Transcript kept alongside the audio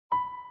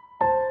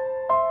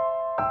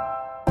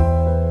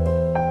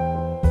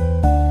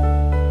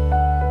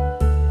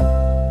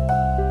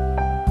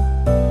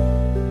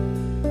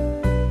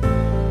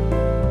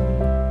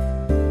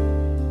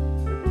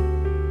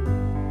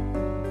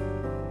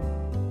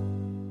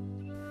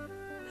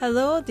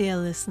Hello, dear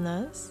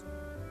listeners,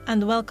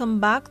 and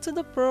welcome back to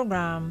the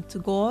program To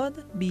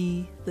God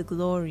Be the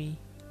Glory.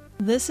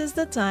 This is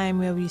the time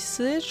where we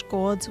search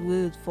God's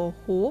Word for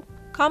hope,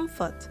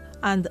 comfort,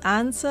 and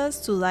answers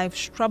to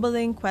life's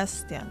troubling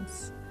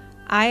questions.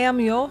 I am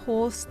your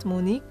host,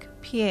 Monique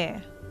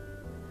Pierre.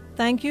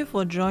 Thank you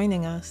for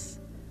joining us.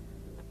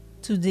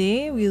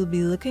 Today, we'll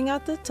be looking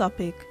at the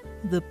topic,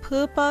 the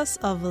purpose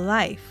of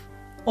life,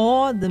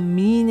 or the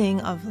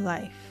meaning of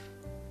life.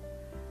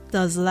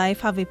 Does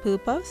life have a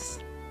purpose?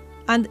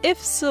 And if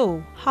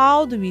so,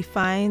 how do we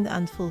find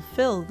and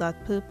fulfill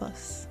that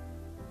purpose?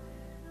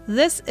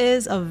 This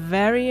is a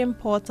very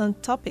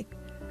important topic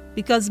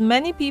because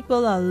many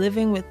people are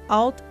living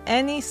without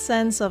any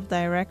sense of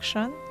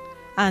direction,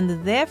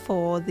 and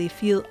therefore they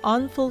feel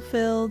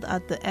unfulfilled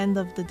at the end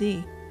of the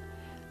day,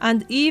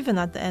 and even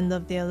at the end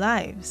of their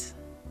lives.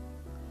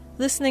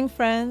 Listening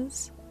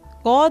friends,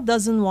 God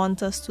doesn't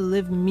want us to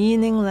live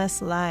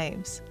meaningless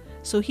lives.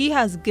 So He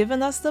has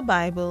given us the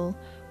Bible,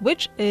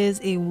 which is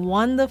a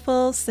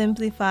wonderful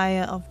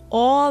simplifier of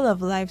all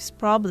of life's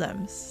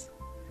problems.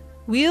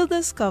 We'll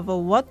discover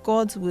what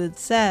God's Word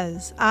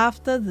says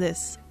after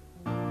this.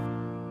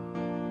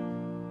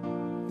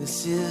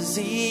 This is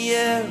the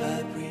air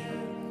I breathe.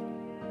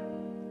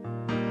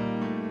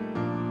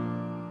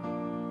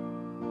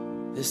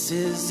 This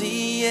is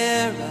the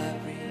air I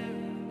breathe.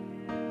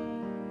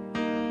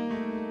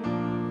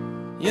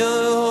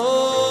 Your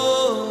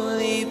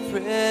holy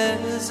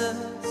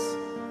presence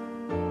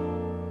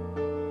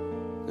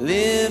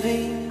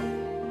living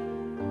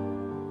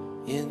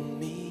in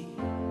me.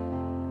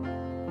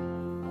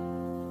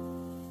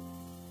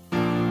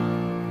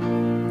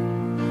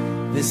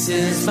 This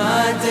is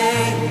my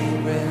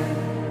daily bread.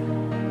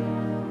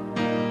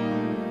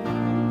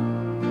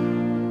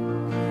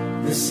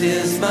 This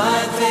is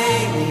my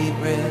daily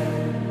bread.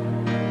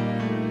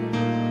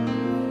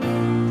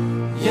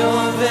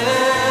 Your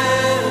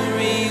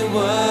very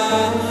word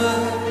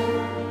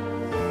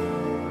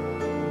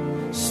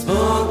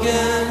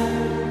spoken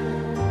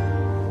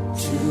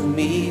to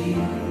me,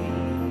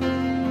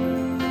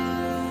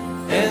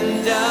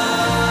 and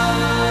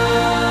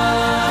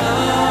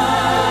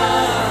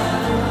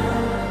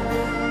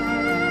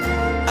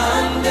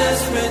I'm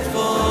desperate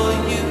for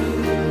you,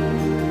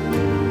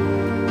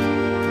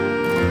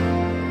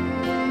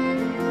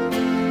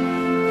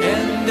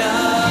 and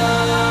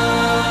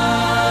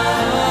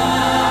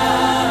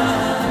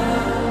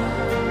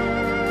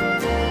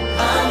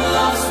I'm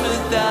lost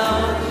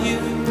without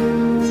you.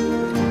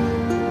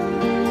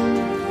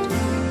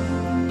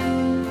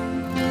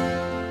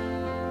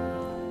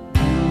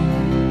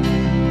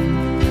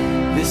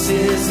 This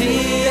is the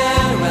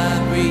air I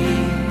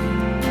breathe.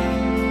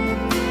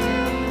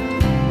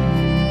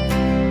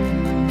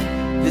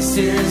 This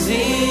is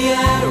the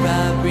air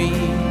I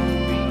breathe.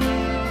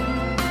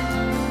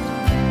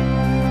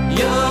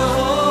 Your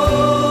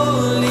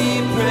holy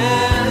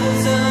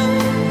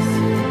presence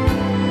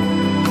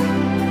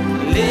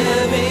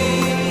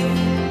living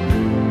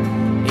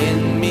in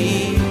me.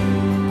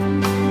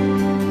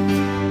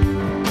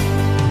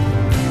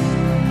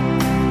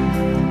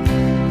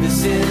 This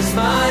is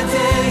my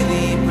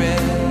daily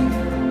bread.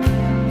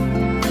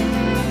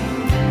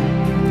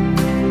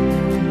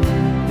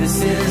 This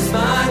is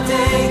my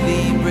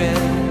daily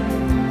bread.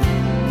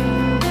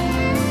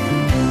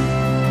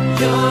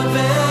 Your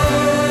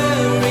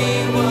very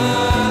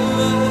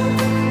word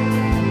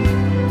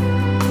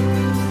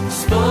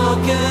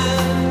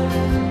spoken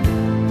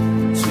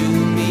to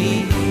me,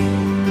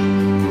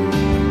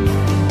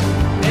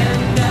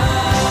 and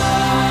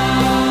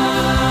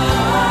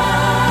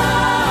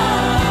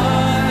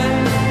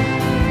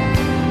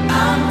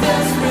I'm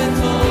desperate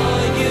for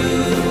you,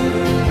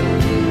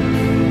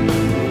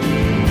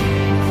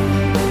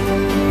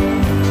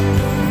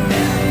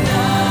 and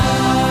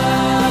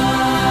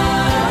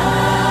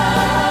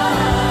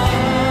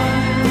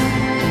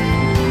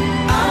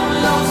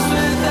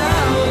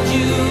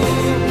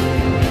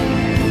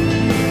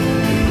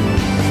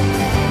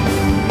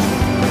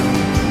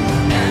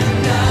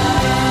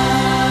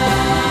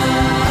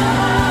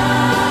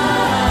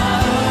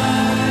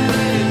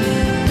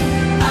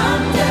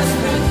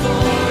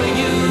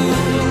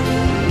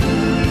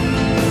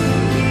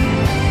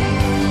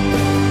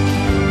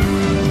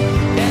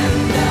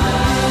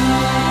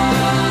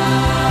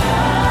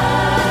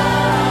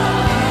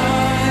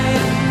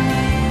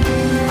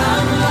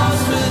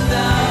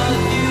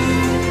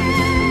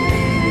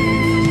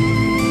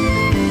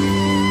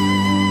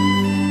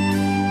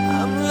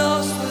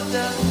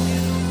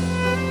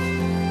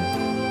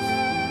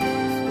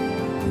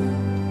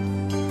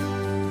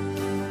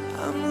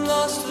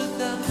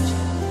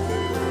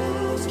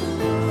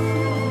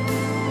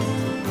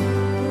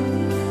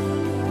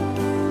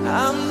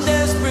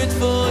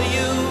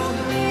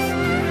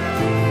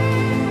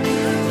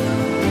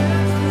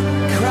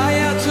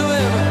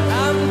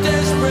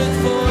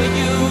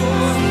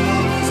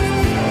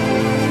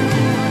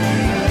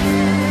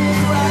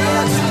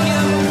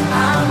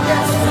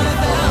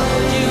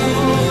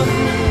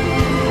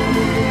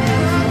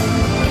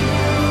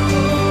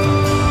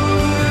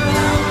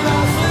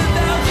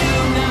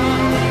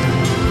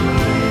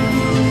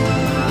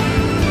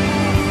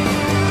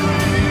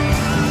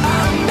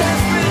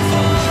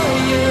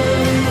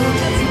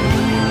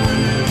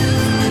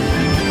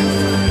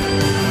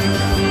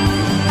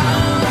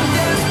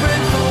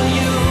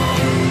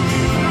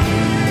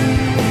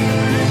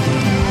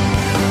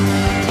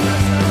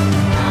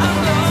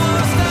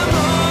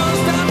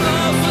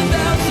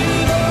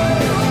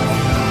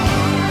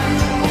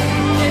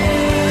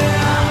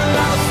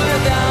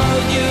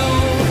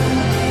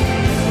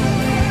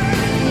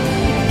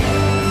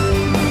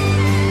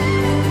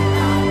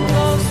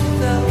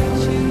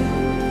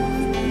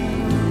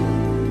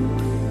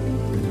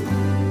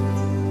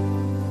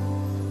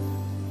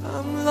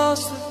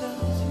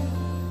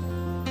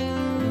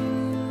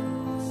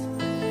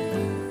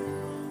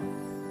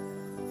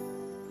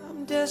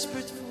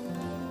desperate for.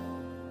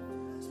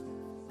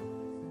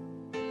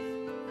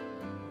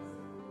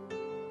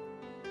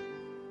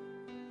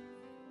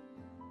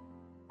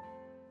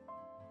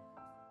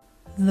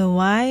 The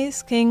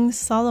wise King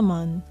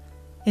Solomon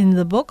in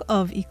the book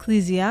of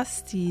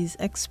Ecclesiastes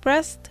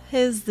expressed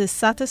his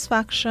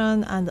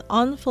dissatisfaction and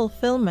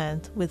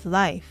unfulfillment with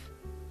life.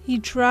 He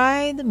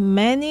tried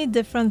many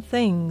different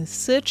things,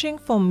 searching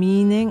for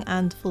meaning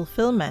and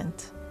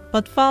fulfillment,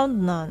 but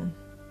found none.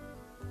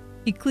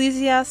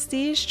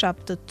 Ecclesiastes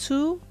chapter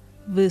 2,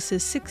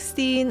 verses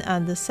 16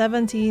 and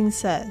 17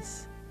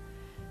 says,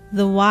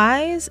 "The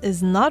wise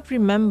is not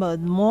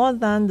remembered more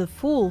than the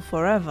fool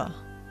forever,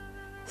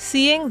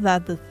 seeing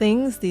that the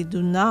things they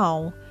do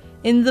now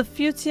in the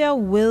future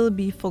will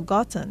be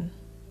forgotten.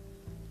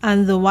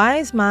 And the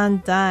wise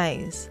man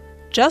dies,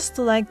 just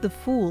like the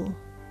fool.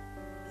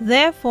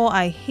 Therefore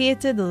I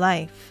hated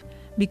life,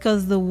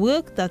 because the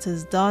work that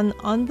is done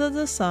under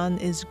the sun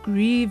is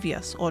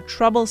grievous or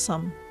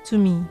troublesome to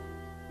me.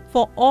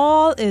 For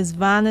all is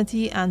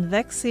vanity and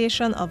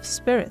vexation of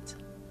spirit."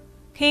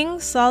 King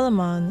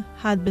Solomon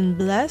had been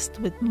blessed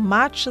with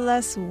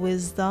matchless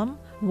wisdom,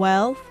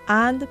 wealth,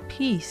 and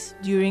peace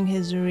during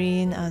his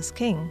reign as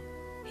king.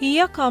 He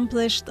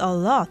accomplished a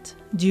lot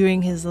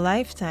during his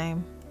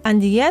lifetime,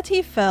 and yet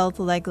he felt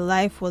like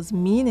life was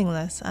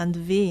meaningless and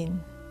vain.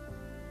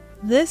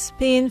 This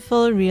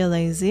painful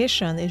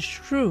realization is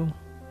true.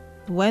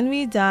 When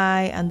we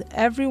die and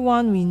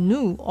everyone we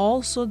knew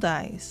also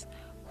dies,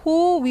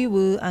 who we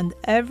were and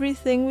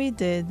everything we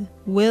did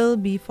will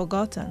be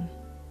forgotten.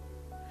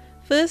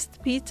 1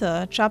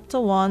 Peter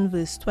chapter 1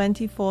 verse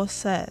 24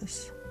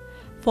 says,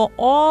 "For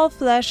all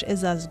flesh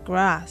is as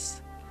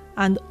grass,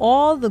 and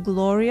all the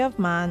glory of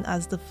man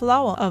as the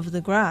flower of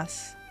the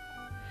grass.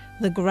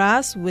 The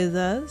grass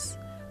withers,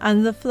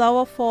 and the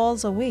flower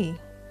falls away."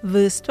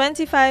 Verse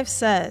 25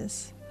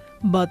 says,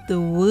 "But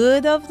the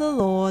word of the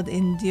Lord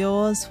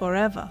endures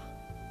forever."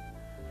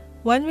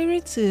 When we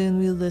return,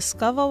 we'll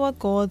discover what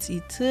God's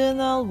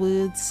eternal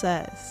word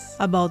says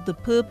about the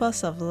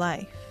purpose of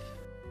life.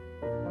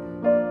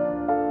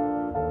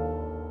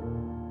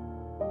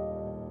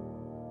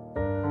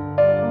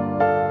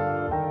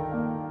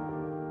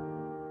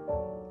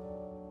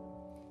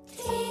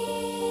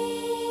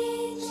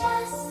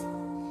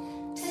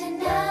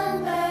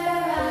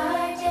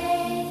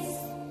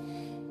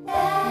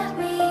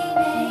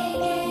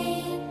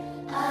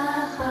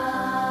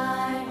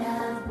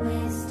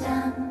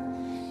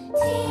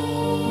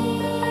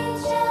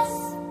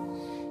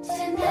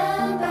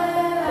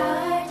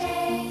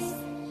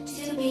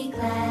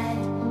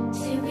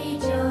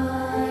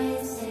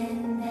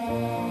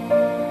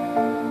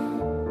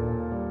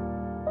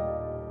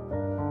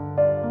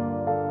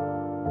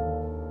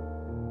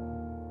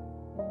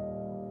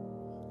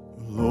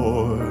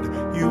 Lord,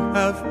 you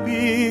have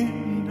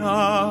been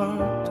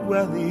our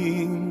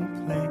dwelling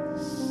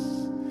place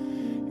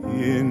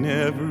in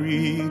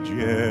every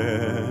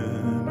generation.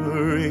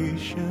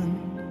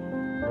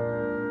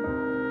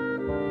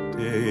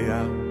 Day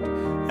out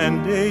and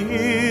day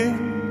in,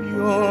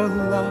 your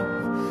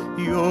love,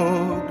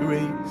 your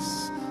grace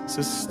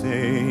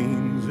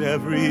sustains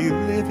every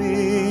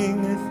living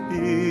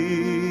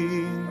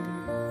thing.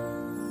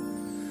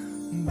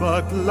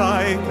 But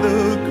like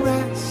the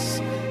grass,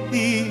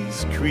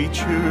 these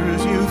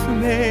creatures you've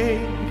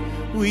made,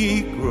 we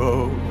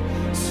grow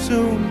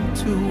soon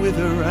to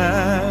wither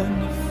and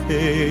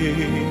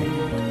fade.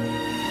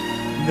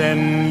 Then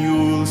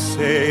you'll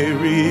say,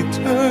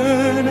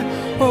 "Return,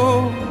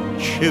 O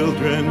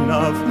children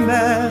of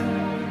men."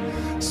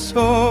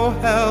 So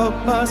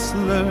help us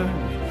learn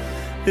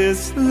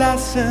this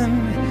lesson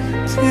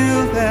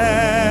till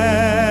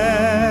then.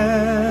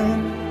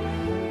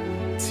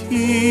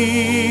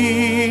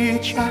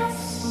 Teach us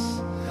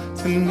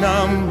to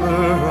number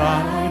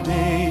our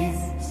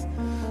days,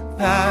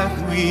 that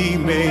we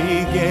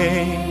may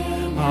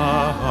gain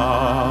a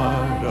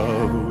heart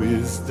of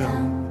wisdom.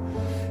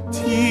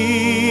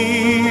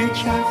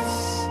 Teach us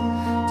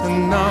to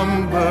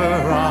number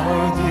our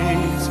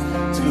days,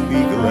 to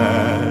be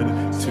glad,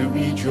 to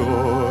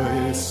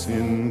rejoice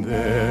in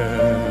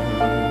them.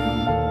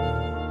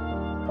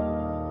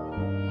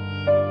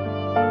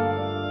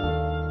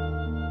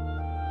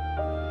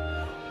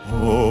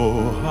 Oh,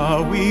 how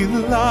we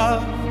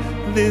love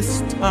this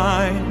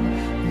time,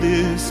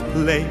 this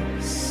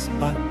place,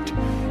 but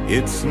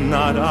it's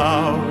not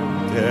our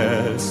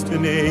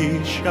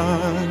destination.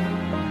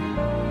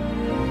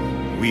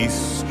 We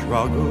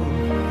struggle,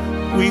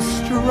 we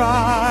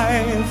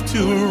strive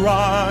to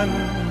run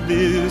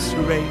this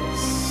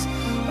race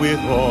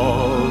with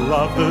all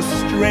of the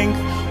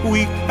strength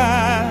we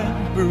can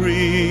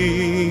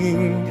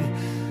bring.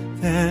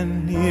 Then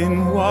in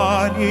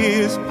what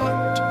is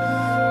but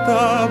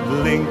the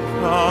blink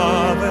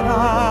of an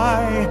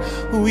eye,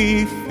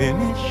 we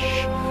finish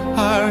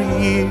our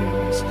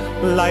years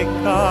like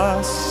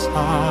a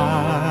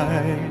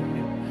sigh.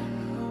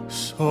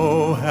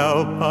 So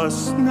help us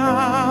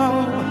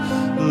now,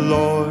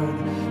 Lord,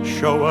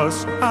 show us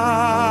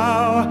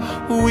how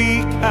we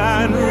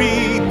can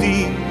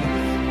redeem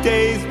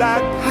days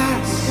that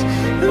pass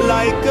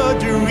like a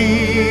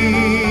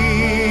dream,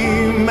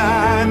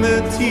 and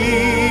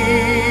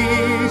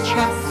teach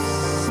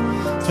us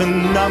to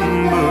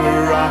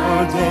number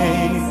our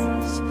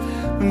days,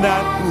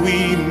 that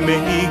we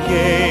may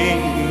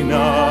gain a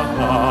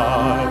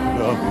heart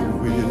of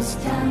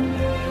wisdom.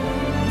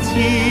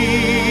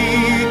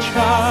 Teach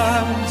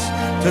us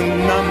to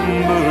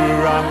number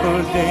our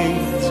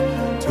days,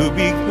 to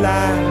be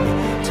glad,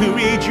 to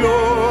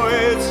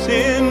rejoice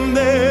in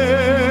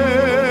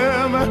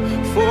them.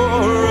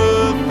 For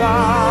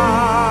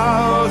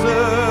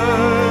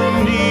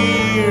 1,000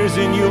 years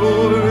in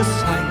your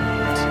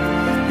sight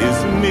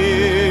is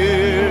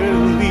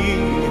merely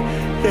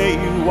a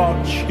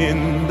watch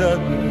in the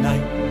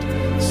night.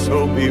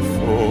 So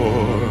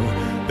before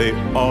they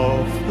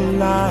all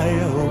fly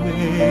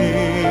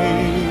away,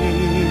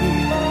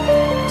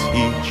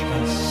 teach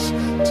us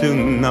to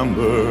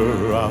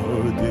number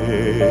our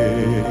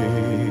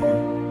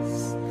days.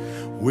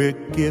 We're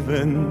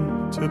given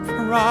to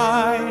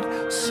pride,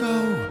 so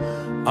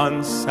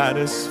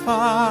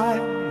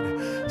unsatisfied,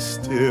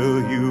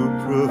 still you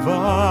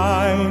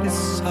provide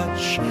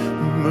such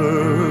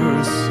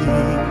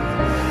mercy.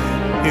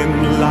 In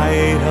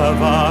light of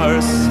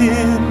our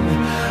sin,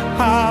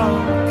 how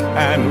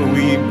can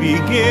we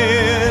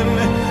begin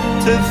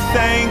to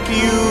thank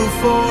you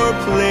for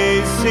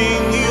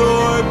placing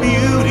your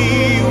beauty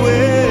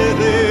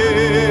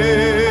within?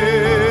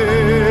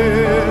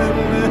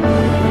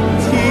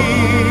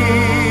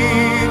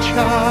 Teach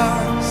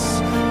us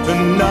to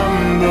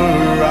number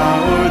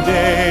our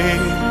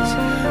days,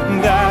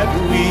 that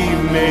we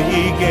may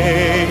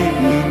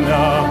gain a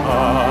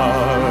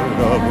heart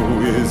of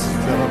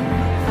wisdom.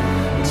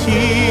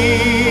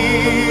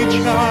 Teach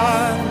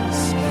us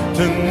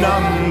to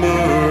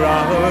number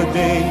our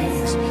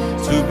days,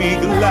 to be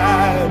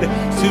glad,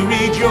 to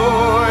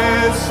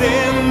rejoice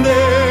in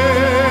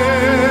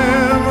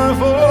them.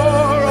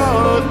 For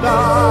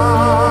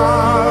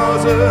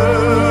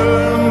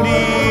 1,000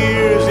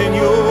 years in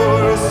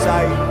your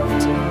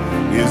sight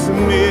is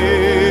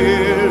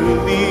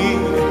merely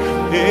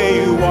a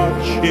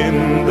watch in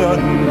the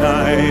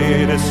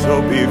night. So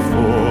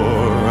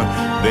before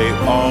they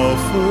all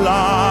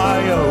fly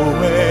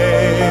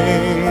away,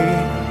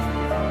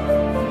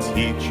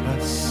 teach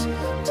us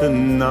to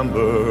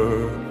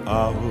number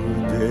our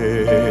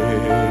days.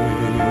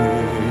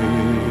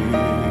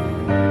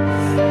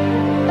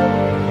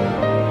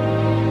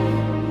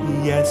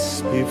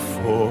 Yes,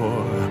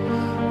 before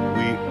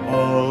we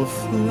all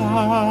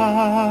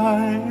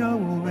fly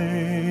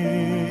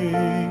away,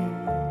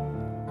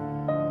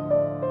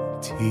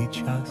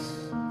 teach us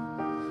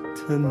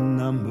to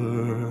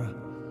number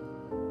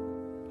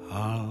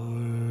our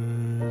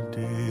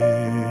days.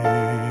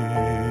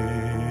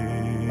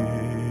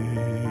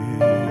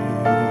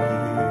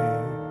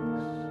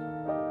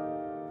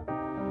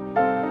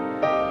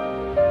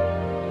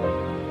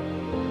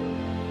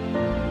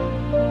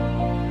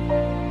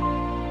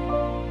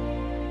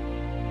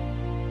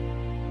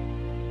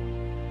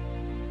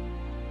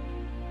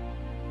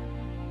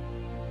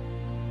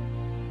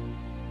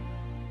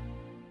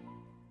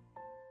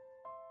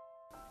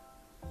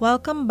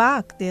 Welcome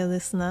back, dear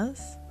listeners.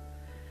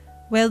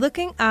 We're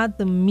looking at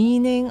the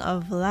meaning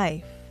of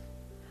life.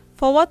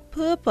 For what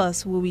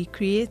purpose were we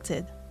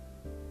created?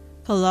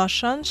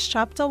 Colossians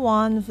chapter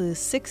 1 verse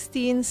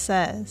 16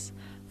 says,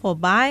 "For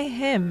by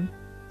him,"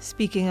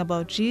 speaking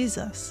about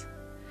Jesus,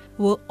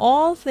 "were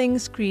all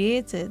things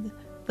created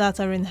that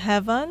are in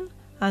heaven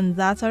and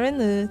that are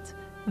in earth,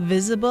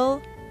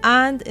 visible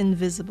and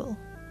invisible.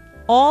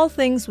 All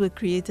things were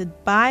created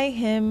by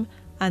him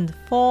and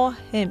for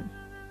him."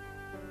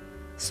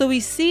 So we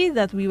see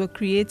that we were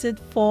created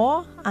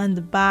for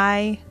and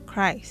by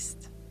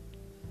Christ.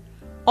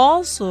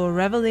 Also,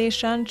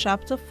 Revelation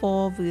chapter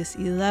 4 verse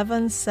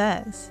 11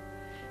 says,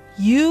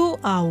 "You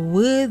are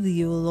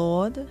worthy, O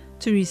Lord,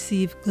 to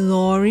receive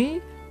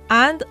glory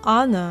and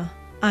honor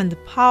and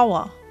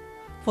power,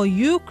 for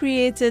you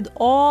created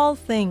all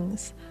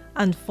things,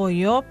 and for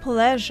your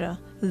pleasure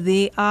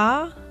they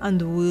are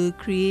and were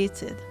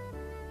created."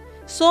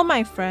 So,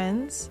 my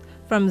friends,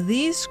 from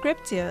these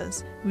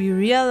scriptures, we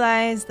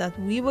realize that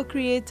we were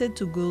created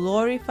to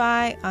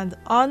glorify and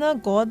honor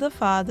God the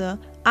Father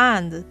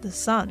and the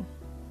Son.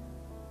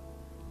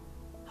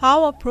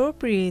 How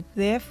appropriate,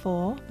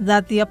 therefore,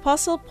 that the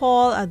Apostle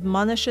Paul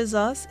admonishes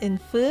us in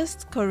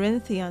 1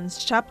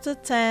 Corinthians chapter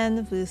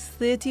 10, verse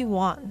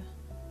 31.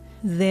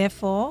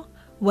 "Therefore,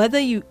 whether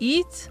you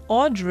eat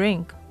or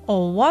drink,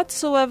 or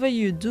whatsoever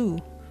you do,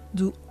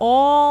 do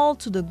all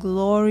to the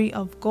glory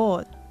of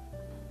God."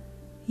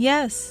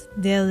 Yes,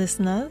 dear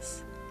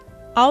listeners,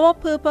 our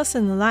purpose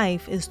in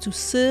life is to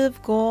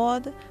serve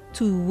God,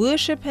 to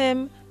worship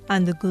Him,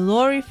 and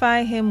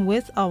glorify Him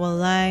with our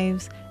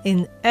lives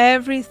in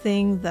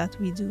everything that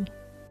we do.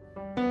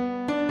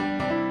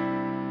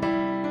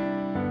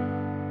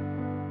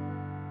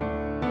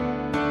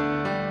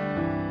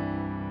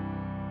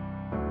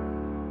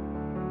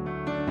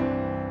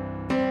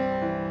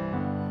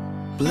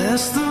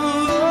 Bless the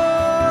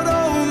Lord,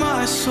 oh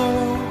my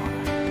soul,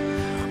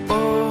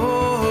 oh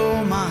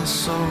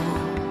soul,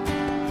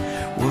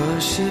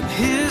 worship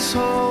His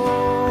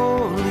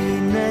holy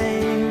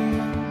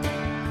name.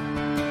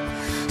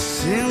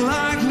 Sing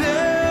like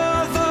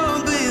never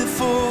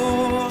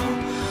before.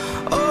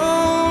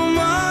 Oh,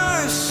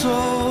 my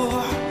soul,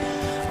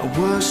 I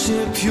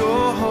worship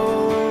Your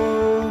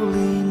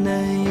holy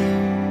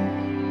name.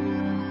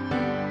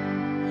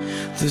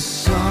 The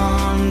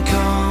sun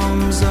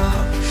comes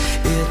up,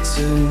 it's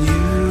a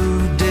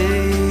new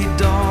day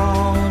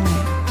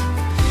dawning.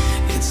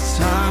 It's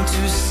time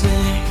to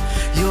sing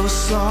Your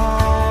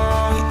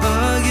song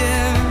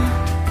again.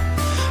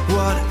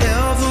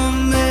 Whatever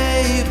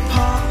may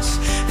pass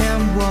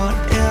and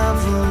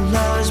whatever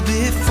lies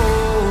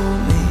before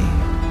me,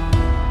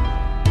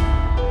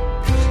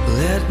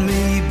 let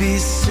me be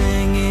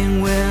singing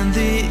when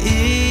the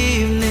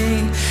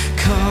evening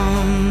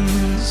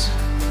comes.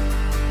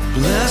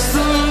 Bless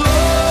the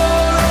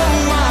Lord, oh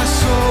my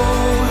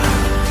soul,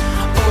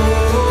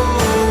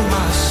 oh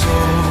my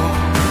soul,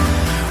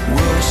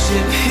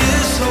 worship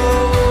His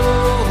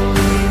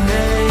holy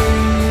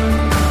name.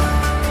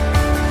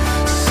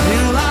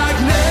 Sing like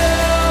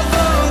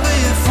never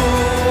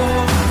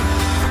before.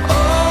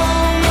 Oh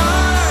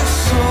my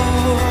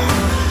soul,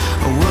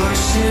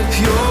 worship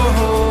Your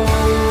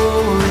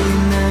holy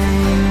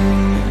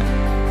name.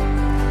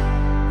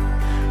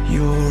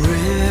 You're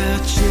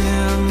rich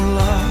in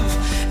love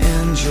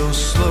and You're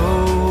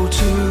slow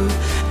to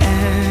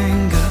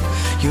anger.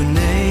 Your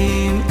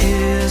name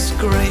is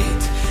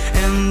great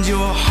and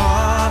Your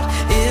heart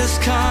is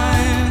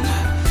kind.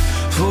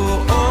 For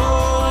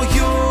all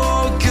Your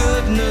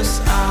goodness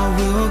I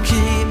will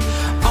keep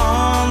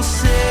on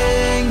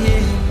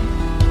singing.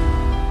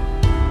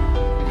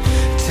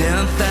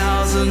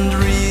 10,000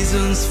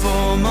 reasons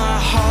for my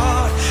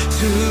heart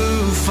to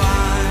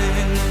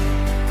find.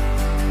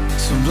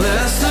 So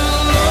bless the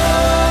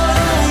Lord,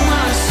 oh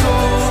my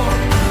soul,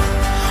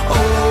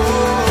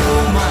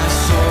 oh my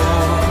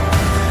soul,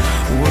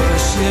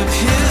 worship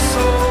His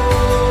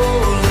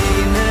holy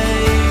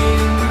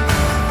name.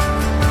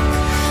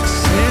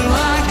 Sing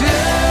like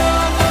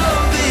never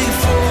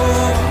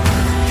before.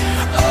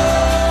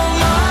 Oh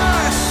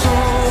my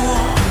soul,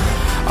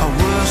 I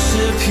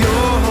worship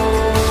Your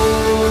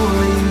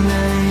holy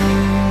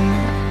name.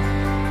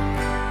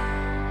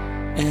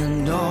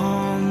 And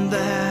on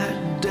that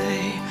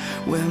day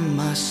when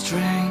my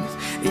strength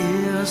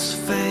is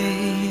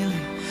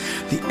failing,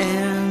 the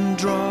end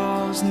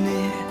draws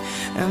near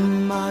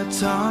and my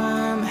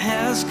time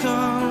has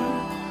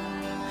come,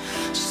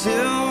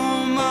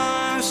 still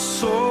my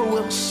soul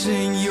will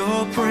sing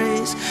Your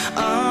praise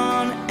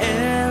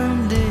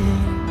unending.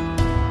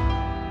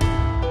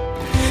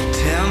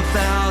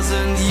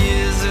 10,000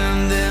 years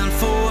and then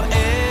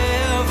forevermore,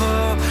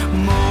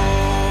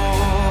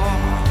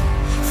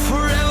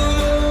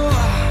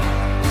 forevermore.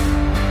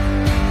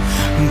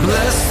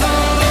 Bless the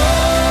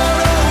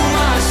Lord, oh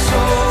my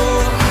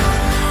soul,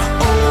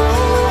 oh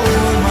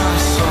my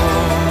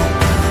soul,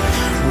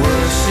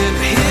 worship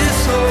His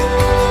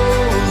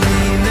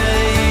holy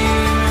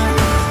name.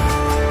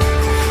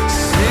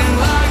 Sing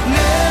like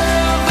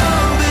never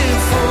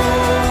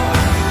before.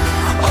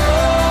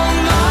 Oh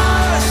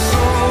my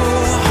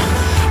soul,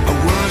 I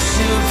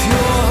worship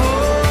Your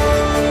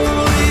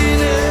holy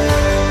name.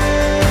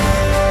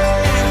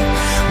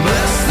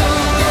 Bless the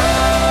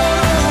Lord,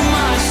 oh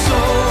my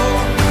soul,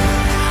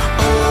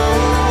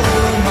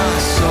 oh my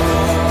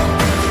soul,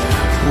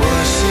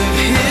 worship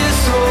His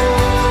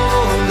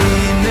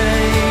holy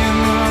name.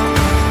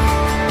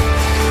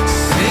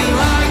 Sing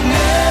like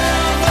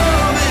never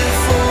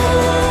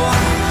before.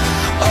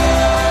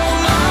 Oh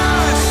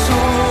my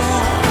soul,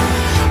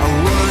 I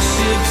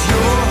worship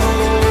Your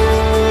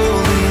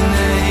holy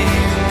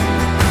name.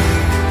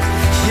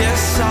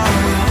 Yes, I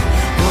will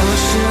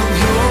worship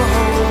Your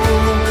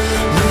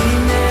holy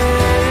name.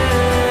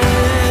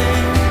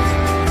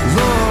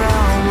 Lord,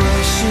 I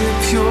worship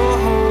Your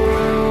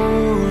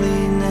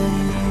holy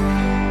name.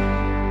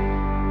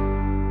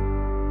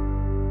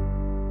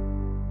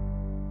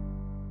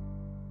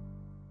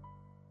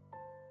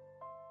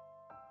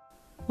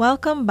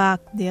 Welcome back,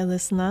 dear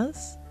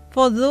listeners.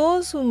 For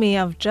those who may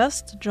have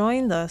just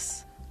joined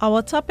us,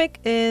 our topic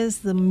is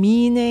the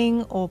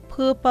meaning or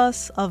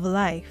purpose of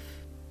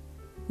life.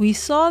 We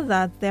saw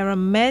that there are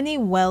many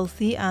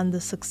wealthy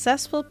and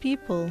successful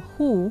people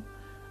who,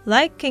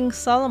 like King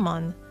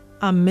Solomon,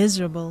 are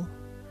miserable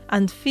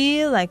and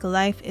feel like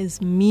life is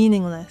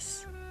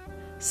meaningless.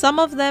 Some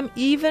of them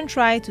even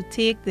try to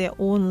take their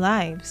own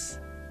lives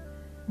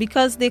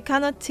because they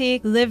cannot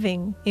take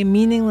living a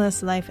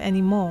meaningless life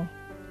anymore.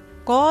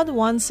 God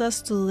wants us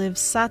to live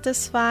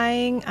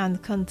satisfying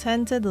and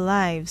contented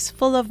lives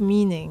full of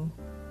meaning.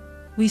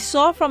 We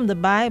saw from the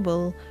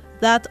Bible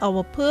that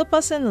our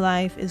purpose in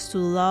life is to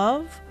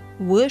love,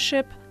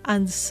 worship,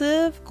 and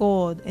serve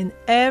God in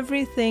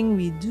everything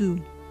we do.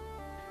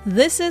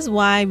 This is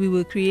why we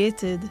were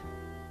created.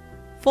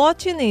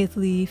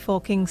 Fortunately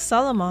for King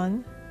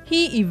Solomon,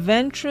 he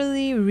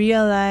eventually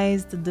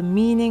realized the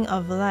meaning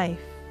of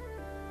life.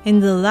 In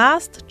the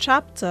last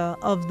chapter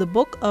of the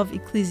book of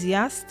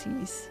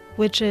Ecclesiastes,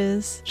 which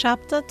is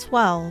chapter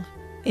 12.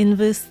 In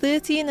verse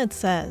 13 it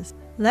says,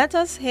 "Let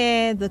us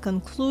hear the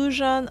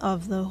conclusion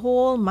of the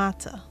whole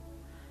matter.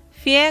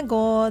 Fear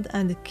God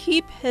and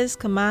keep His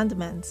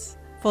commandments,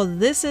 for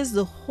this is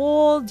the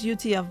whole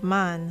duty of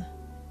man."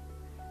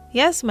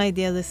 Yes, my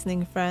dear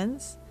listening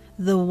friends,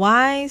 the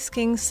wise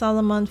King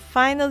Solomon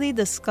finally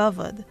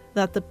discovered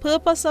that the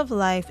purpose of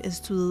life is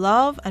to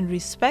love and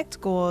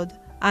respect God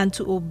and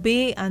to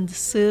obey and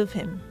serve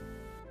Him.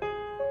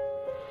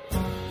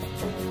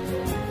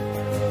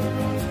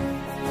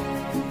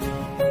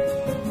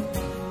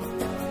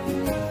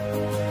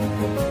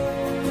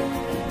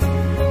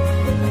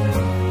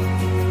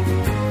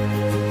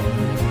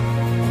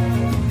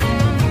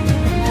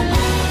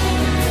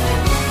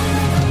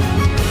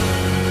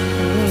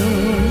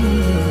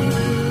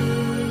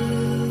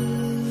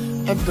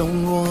 I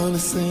don't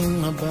wanna sing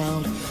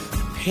about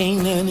pain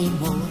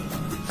anymore.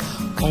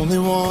 Only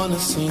wanna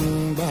sing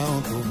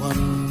about the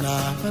one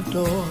I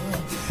adore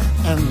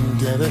and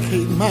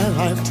dedicate my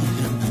life to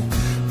Him.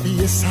 Be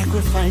a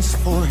sacrifice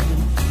for Him,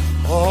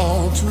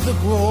 all to the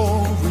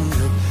glory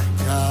of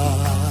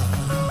God.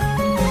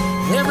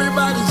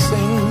 Everybody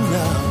sing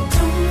now.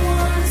 Don't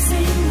wanna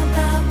sing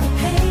about the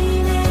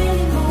pain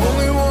anymore.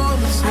 Only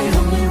wanna sing. I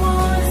only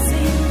wanna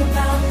sing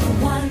about the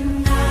one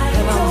I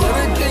And I'm adore.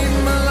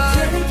 dedicating my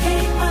life.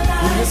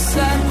 Be a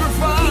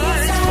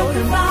sacrifice for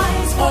Him,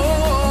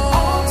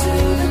 all to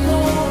the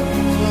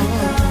glory of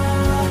God.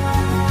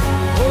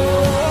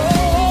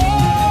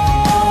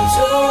 All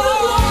to the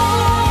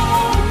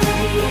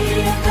glory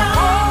of God.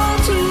 All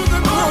to the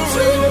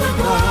glory of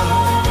God.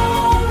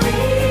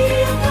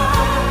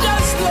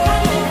 Yes,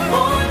 Lord.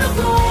 For the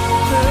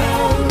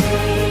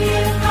glory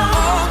of God.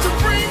 All to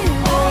bring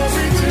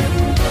glory to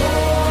God.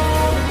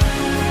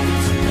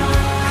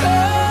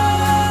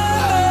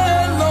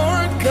 Hey,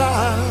 Lord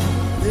God.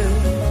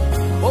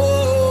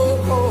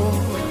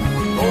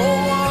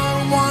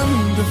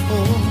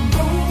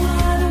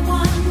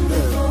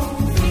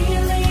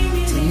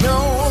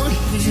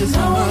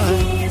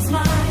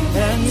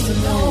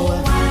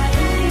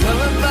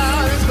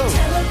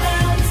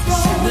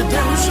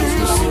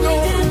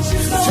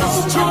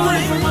 Just to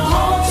bring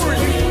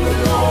glory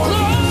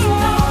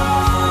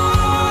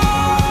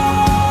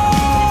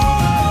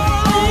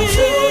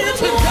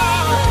to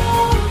God,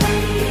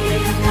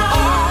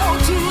 all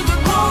to the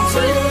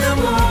glory of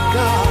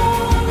God.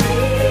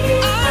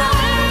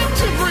 I'm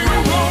to bring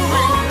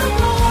glory,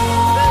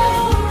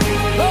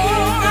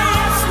 Lord,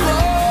 yes,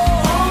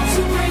 Lord,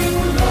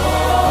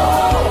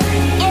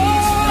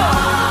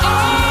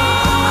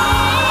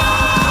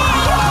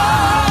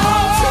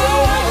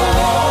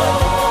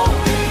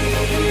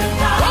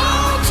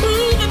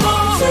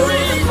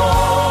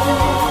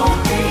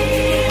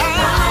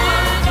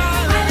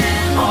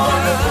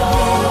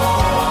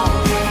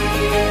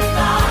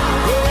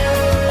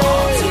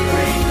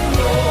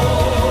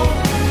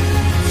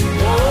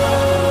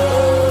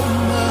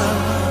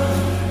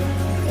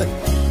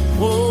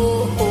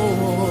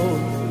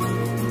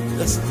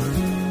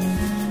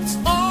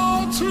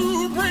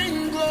 to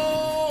bring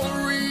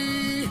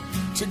glory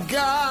to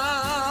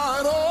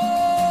God,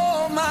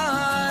 oh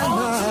my,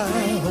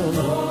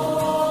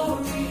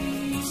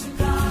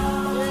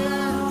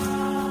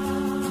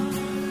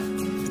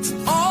 it's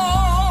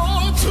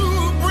all to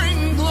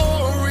bring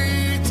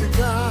glory to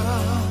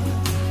God.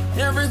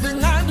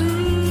 Everything I do,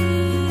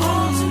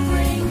 all to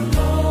bring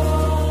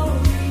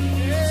glory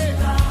to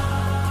God.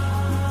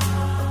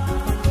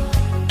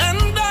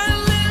 And I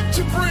live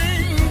to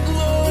bring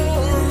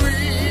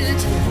glory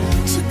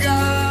to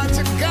God,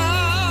 to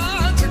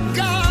God, to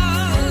God.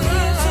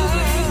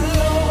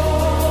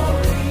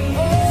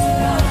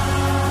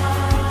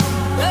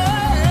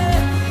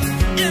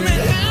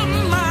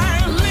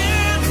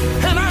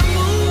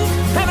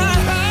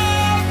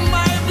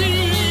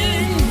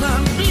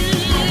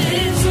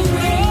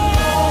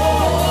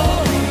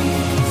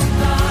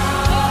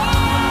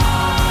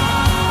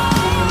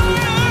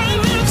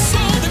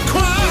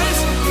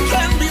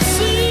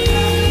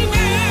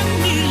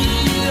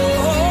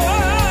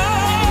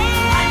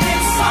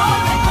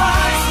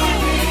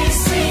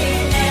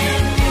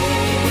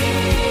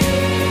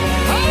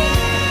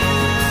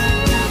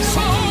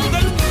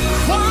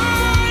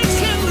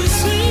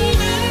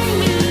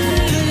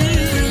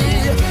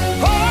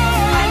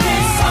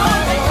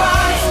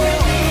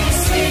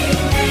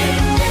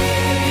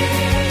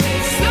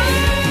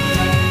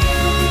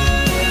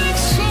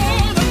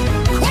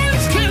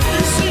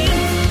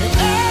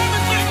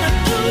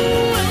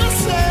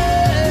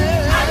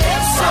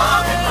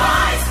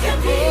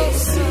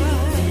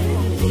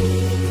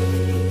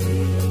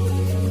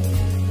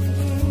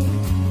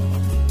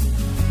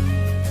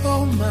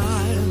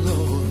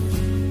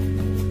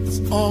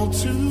 All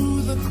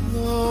to the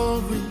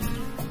glory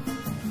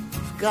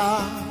of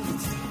God,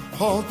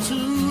 all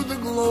to the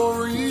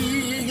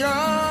glory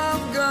of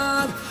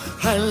God.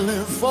 I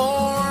live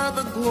for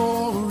the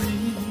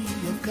glory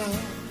of God,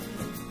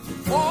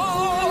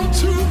 all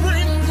to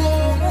bring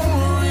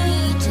glory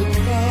to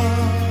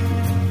God.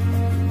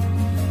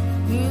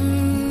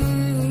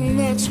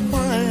 That's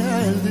why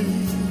I live.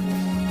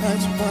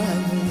 That's why I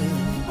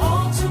live.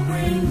 all to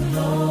bring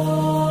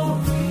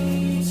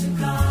glory to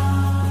God.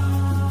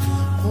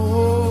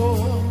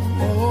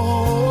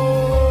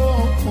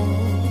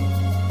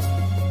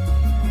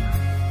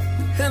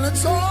 And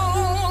it's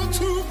all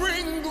to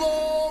bring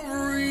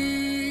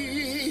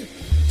glory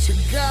to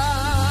God.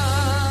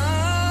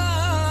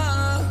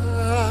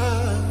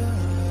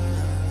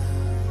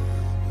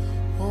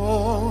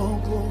 Oh,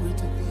 glory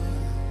to God.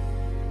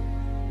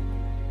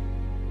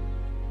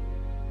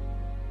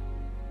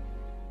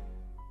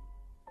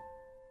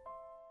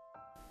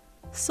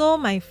 So,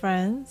 my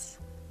friends,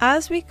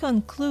 as we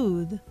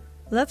conclude,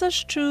 let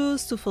us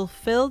choose to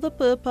fulfill the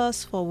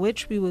purpose for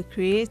which we were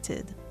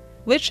created,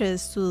 which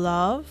is to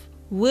love,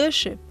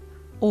 worship,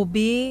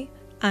 obey,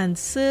 and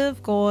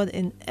serve God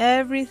in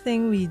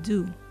everything we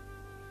do.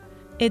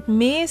 It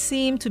may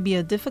seem to be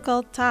a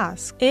difficult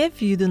task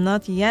if you do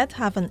not yet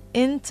have an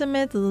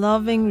intimate,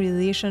 loving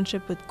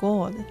relationship with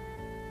God.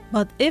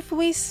 But if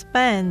we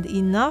spend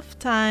enough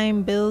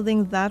time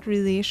building that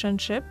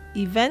relationship,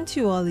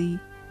 eventually,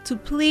 to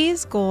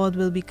please God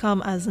will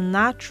become as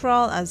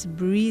natural as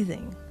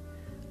breathing,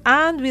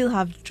 and we'll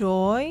have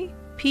joy,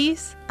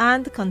 peace,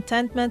 and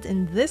contentment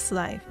in this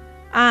life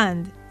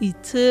and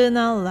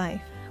eternal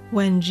life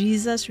when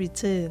Jesus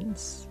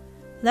returns.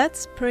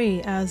 Let's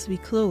pray as we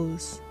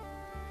close.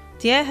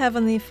 Dear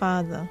Heavenly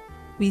Father,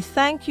 we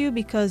thank you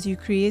because you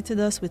created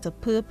us with a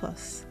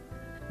purpose.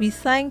 We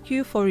thank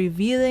you for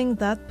revealing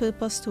that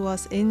purpose to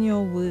us in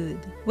your word,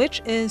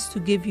 which is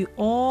to give you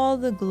all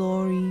the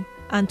glory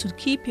and to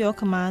keep your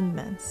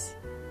commandments.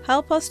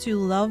 Help us to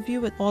love you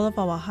with all of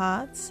our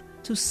hearts,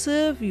 to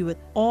serve you with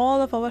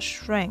all of our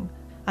strength,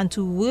 and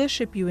to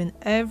worship you in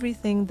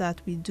everything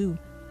that we do.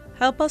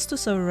 Help us to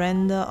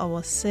surrender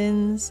our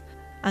sins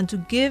and to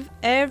give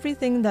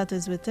everything that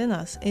is within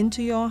us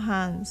into your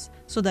hands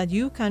so that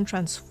you can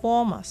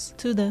transform us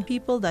to the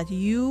people that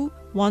you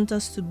want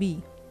us to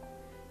be.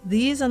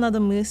 These and other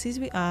mercies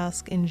we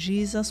ask in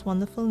Jesus'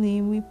 wonderful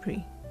name we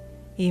pray.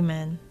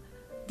 Amen.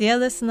 Dear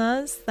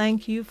listeners,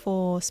 thank you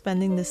for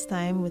spending this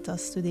time with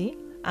us today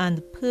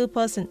and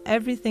purpose in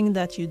everything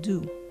that you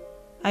do.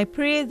 I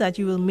pray that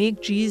you will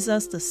make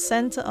Jesus the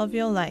center of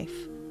your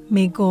life.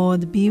 May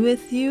God be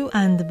with you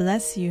and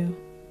bless you.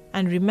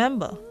 And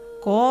remember,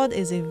 God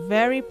is a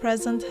very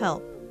present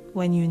help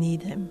when you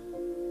need Him.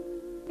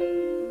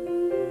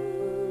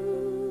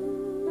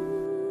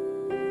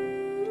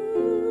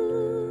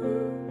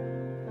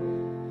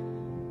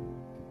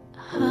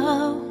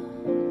 How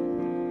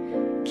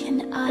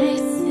can I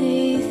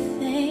say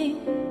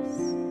thanks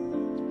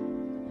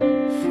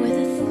for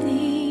the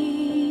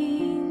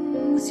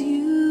things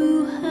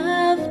you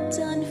have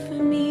done for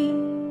me?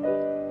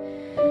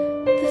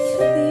 The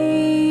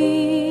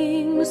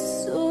things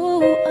so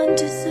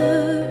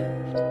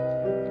undeserved,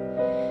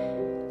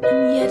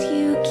 and yet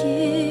you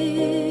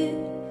give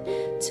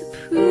to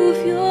prove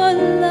your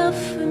love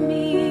for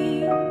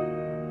me.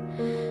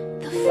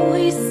 The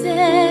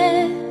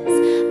voices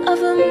of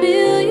a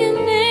million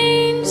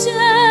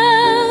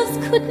angels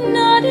could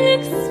not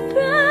express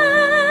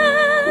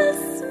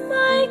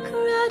my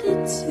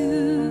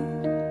gratitude.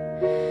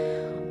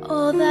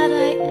 All that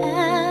I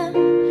am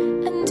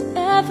and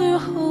ever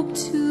hope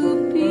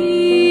to be,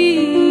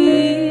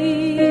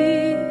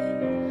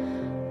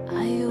 I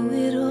owe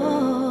it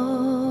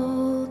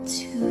all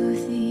to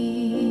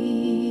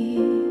thee.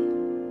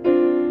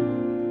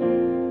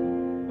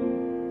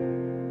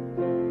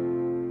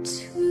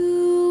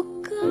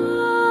 To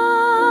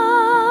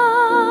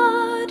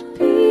God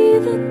be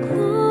the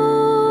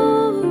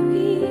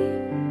glory.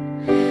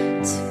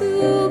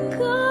 To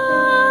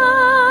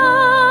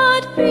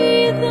God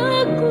be the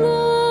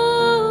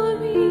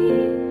glory.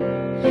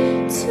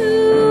 To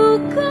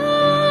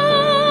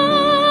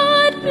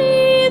God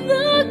be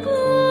the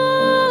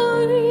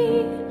glory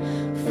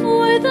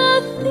for the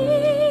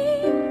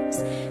things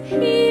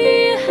He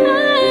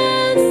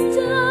has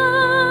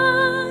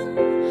done.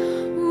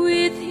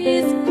 With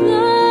His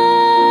blood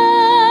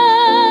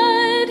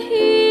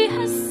He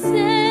has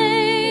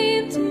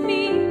saved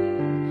me.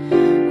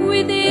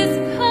 With His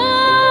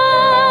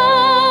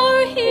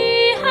power He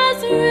has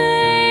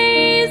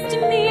raised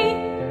me.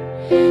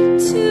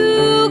 To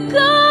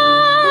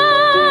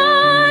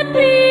God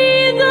be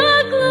the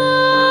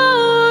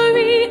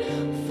glory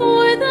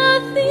for the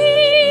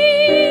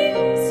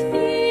things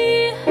He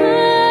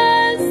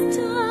has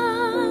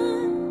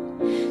done.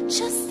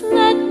 Just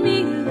let me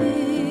live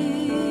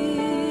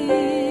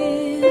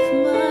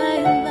my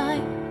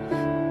life.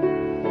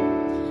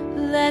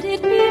 Let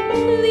it be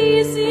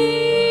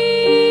pleasing